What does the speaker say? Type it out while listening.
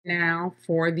Now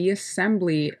for the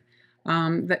assembly.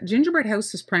 The gingerbread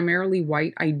house is primarily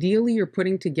white. Ideally, you're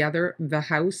putting together the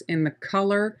house in the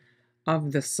color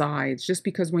of the sides, just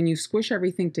because when you squish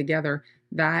everything together,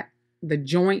 that the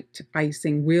joint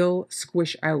icing will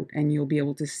squish out and you'll be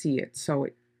able to see it. So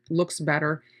it looks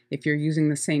better if you're using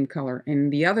the same color.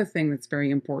 And the other thing that's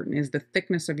very important is the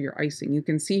thickness of your icing. You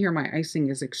can see here my icing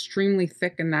is extremely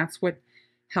thick, and that's what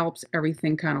helps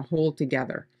everything kind of hold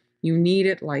together. You need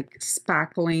it like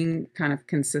spackling kind of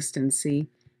consistency.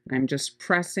 I'm just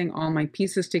pressing all my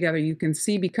pieces together. You can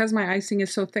see because my icing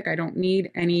is so thick, I don't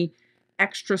need any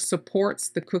extra supports.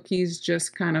 The cookies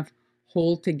just kind of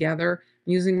hold together.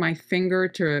 I'm using my finger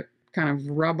to kind of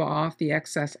rub off the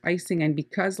excess icing, and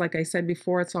because, like I said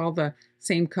before, it's all the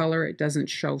same color, it doesn't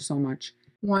show so much.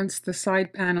 Once the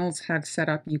side panels have set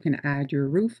up, you can add your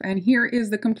roof. And here is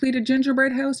the completed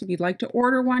gingerbread house. If you'd like to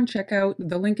order one, check out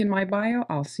the link in my bio.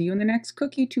 I'll see you in the next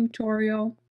cookie tutorial.